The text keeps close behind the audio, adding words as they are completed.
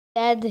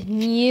Said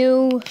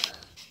new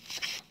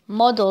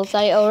models.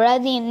 I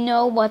already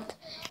know what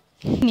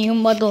new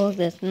models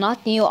is,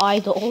 not new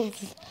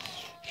idols.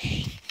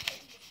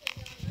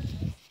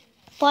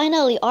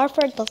 Finally,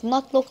 Arthur does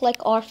not look like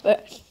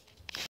Arthur.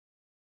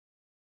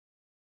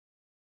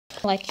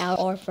 Like our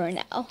Arthur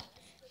now.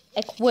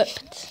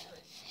 Equipped.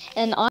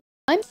 And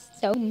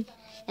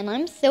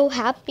I'm so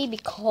happy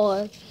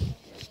because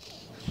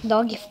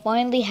Doggy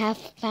finally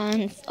have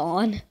pants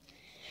on.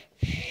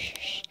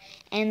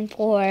 And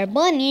for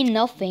Bunny,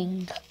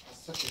 nothing.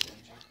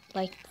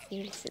 Like,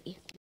 seriously.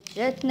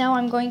 Right now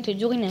I'm going to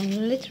join a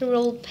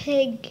literal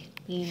pig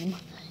game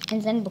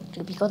and then book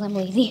 2 because I'm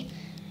lazy.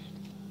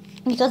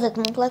 Because it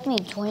won't let me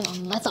join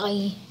unless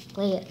I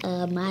play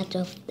a match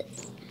of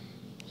this.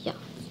 Yeah,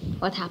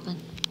 what happened?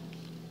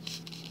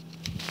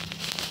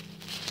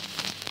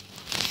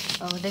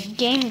 Oh, the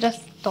game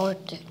just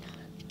started.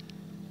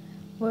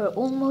 We're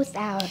almost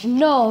out.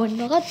 No,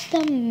 not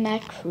the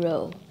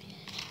metro.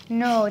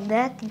 No,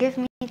 that gives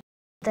me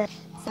the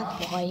suck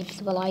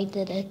vibes. Well, I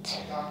did it.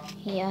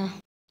 Yeah.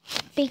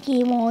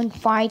 Piggy won't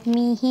fight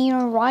me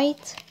here,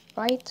 right?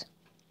 Right?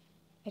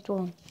 It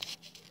won't.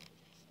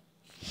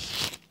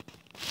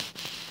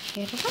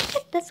 If I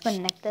get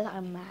disconnected,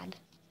 I'm mad.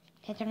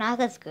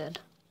 Internet is good.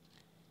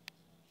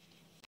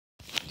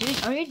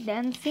 Dude, are you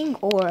dancing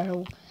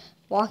or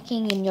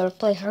walking in your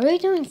place? Are you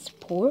doing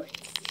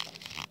sports?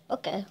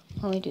 Okay,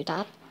 let me do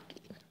that.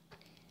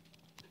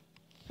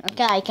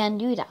 Okay, I can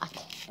do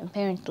that,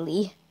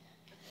 apparently.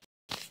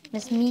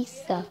 Miss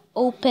Misa,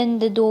 open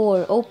the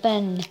door.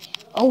 Open.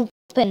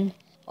 Open.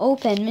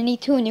 Open.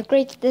 Minitoon, you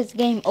created this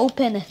game.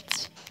 Open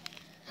it.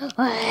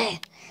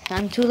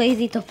 I'm too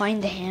lazy to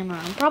find the hammer.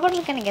 I'm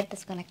probably gonna get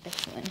disconnected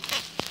soon.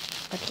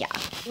 But yeah,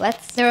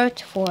 let's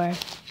search for...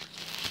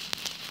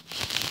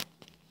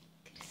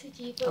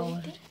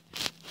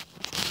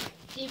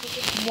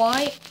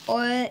 Why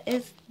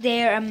is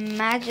there a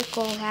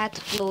magical hat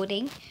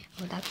floating?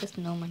 Oh, that's a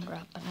snowman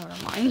grab, but never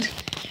mind.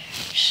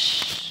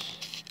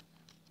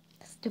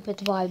 Stupid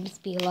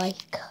vibes be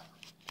like.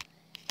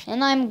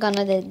 And I'm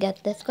gonna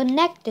get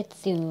disconnected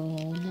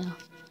soon.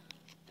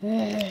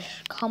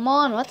 Come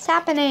on, what's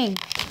happening?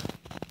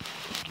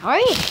 I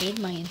already hate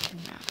my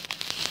internet.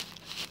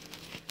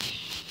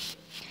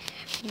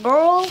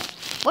 Girl,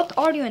 what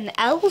are you, an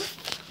elf?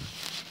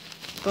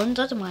 Don't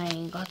judge my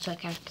gacha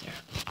character.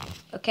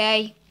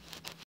 Okay.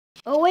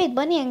 Oh wait,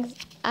 Bunny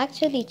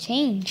actually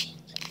changed.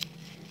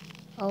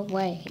 Oh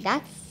wait,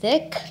 that's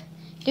sick.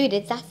 Dude,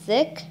 is that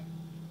sick?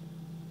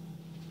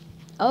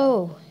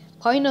 Oh,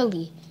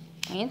 finally.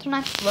 My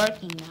internet's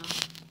working now.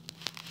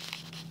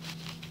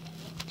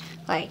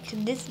 Like,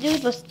 this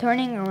dude was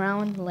turning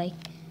around like...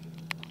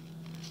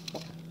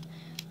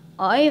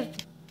 I've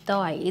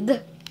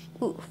died.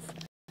 Oof.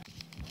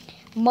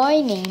 My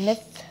name is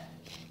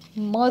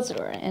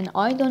Mother, and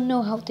I don't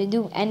know how to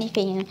do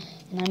anything,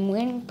 and I'm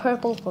wearing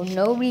purple for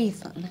no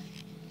reason.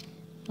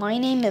 My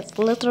name is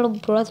Little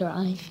Brother.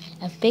 I'm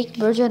a fake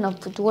version of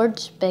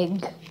George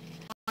Pig.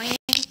 My name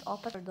is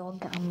Officer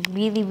Dog. I'm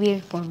really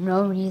weird for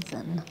no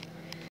reason.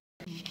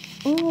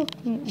 Ooh,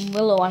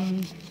 Willow,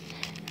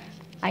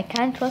 I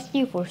can't trust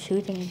you for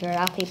shooting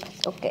giraffe, but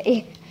it's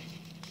okay.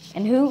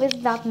 And who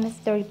is that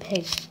mystery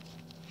pig?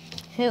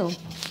 Who?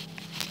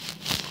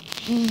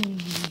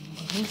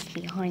 Who's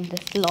behind the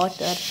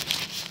slaughter?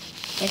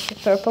 Is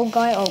it purple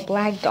guy or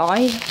black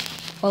guy?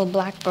 Well,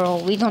 black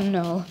girl, we don't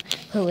know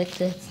who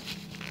it is.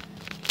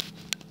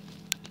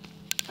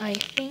 I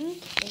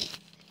think it's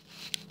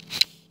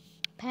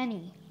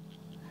Penny.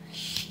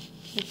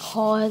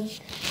 Because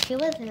she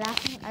was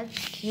laughing at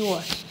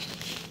Cure.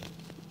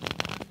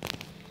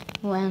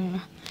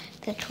 When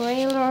the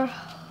trailer...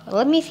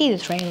 Let me see the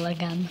trailer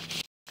again.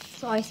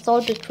 So I saw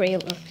the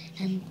trailer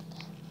and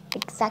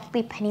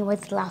exactly Penny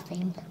was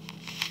laughing.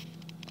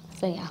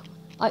 So yeah,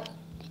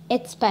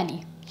 it's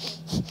Penny.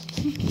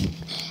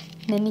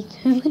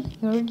 Minitoon,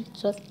 you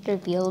just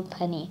revealed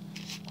Penny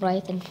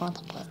right in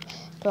front of us.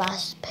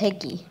 Slash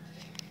Piggy.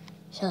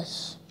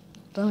 Shush,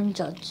 don't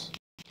judge.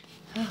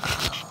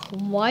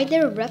 Why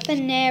the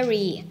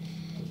refinery?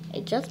 I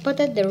just put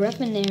the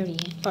refinery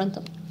in front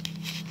of me.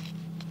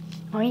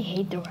 I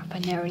hate the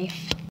refinery.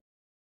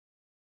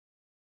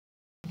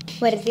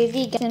 Where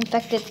Zizi gets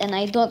infected and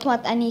I don't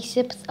want any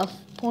ships of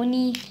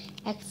Pony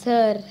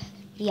Xer.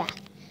 Yeah.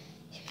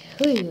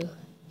 Whew.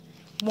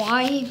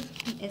 Why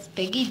is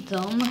Piggy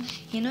dumb?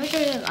 You know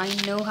that I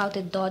know how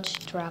to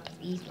dodge traps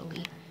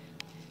easily.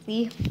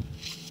 See?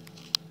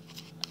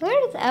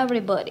 Where is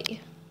everybody?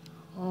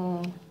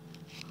 Oh,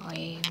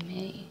 I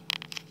may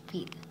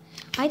be.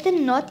 I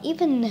did not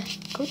even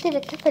go to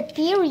the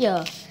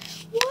cafeteria.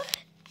 What?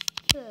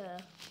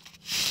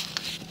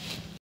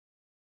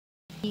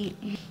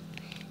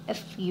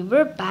 If you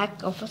were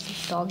back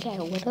Officer Doggy, I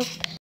would have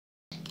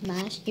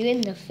smashed you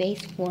in the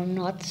face for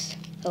not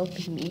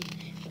helping me,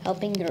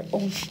 helping your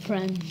own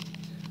friend.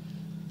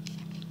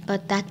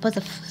 But that was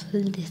a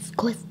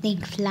disgusting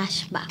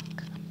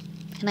flashback,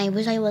 and I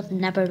wish I was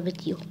never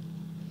with you.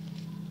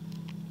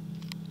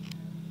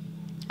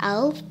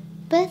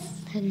 Albus?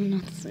 I don't know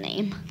his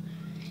name.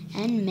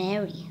 And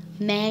Marionette.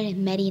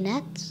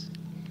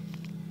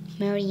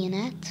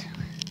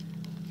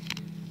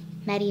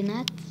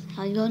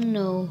 I don't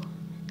know.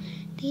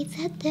 They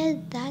said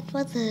that there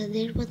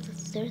was a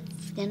third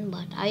skin,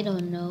 but I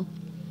don't know.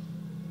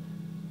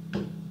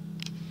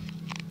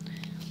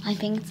 I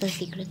think it's a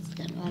secret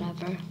skin,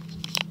 whatever.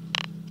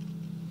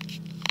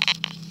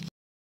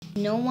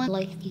 No one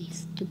likes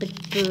these stupid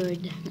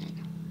bird.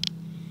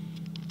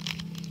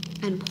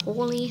 And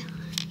Polly.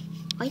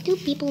 Why do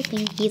people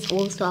think he's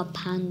also a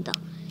panda?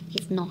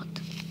 He's not.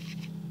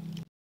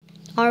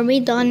 Are we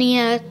done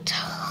yet?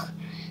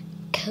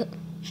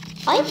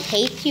 I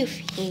hate you,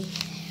 Fee.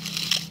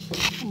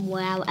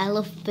 Wow,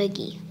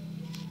 Piggy.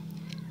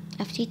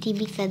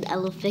 FGTV said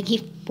Piggy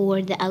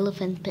for the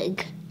elephant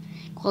pig.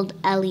 Called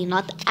Ellie,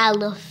 not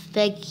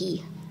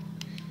Piggy.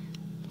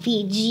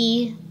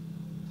 Fiji.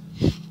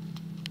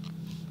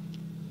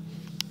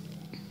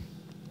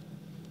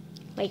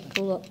 Like,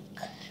 look.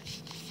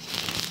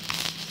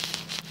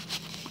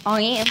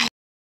 I am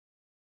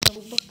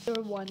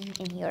Robux one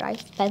in here. I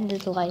spent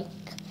it like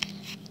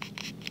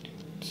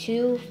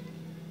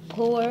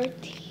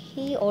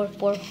 240 or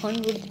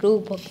 400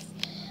 Robux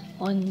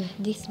on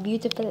this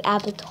beautiful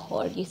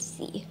avatar you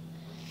see.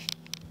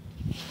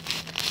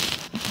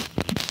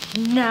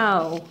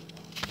 No.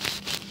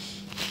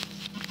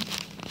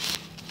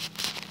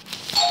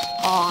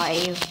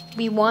 5.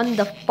 We won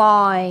the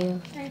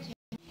 5.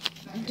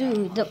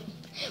 Dude,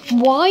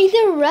 why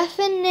the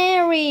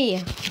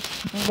refinery?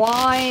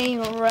 Why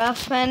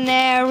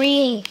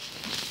refinery?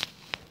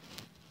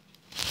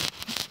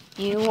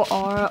 You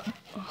are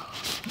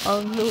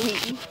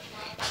ugly.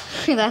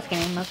 That's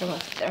getting much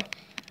closer.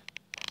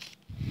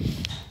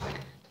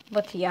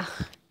 But yeah.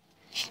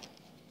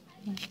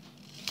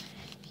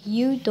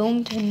 You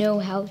don't know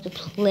how to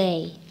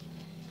play.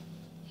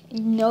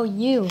 No,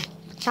 you.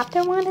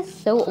 Chapter 1 is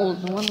so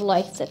old, no one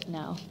likes it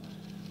now.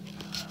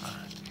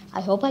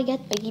 I hope I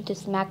get Piggy to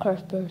smack her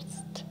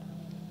first.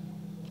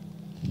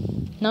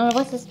 None of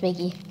us is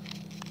Piggy. ...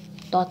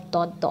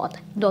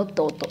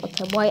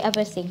 Why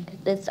everything?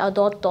 There's a ...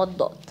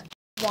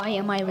 Why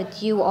am I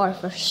with you,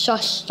 Arthur?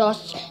 Shush.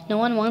 No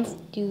one wants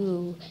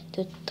to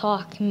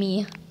talk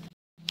me.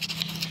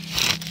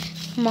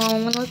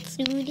 Mom, let's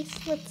do this.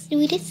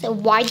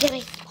 Why did I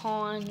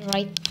spawn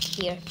right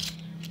here?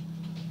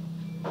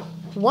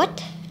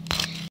 What?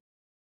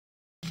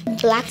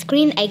 Black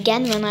screen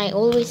again when I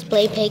always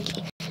play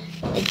Piggy.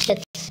 It's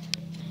just...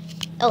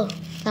 Oh,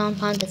 someone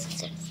found the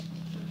scissors.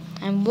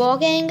 I'm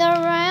walking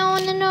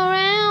around and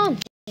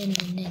around.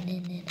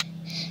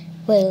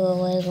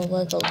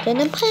 Wiggle.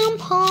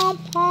 Pom.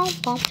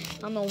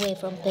 I'm away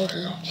from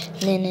Piggy.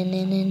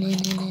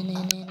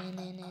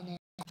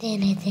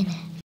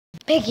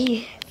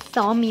 Piggy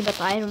saw me, but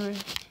I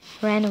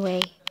ran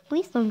away.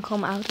 Please don't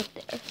come out of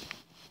there.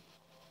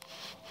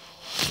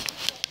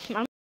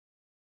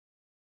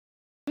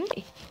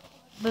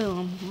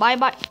 Boom. Bye.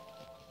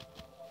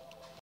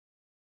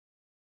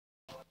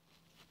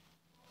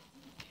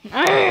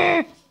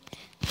 I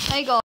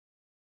got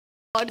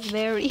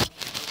very...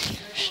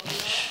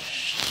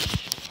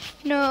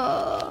 No.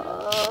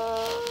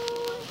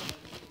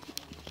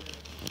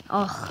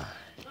 Ugh.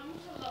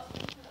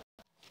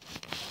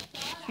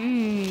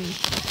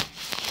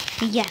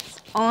 Yes,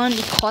 on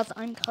because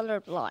I'm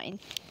colorblind.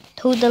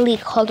 Totally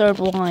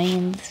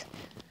colorblind.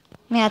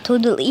 Yeah,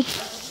 totally.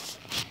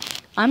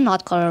 I'm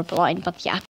not colorblind, but yeah.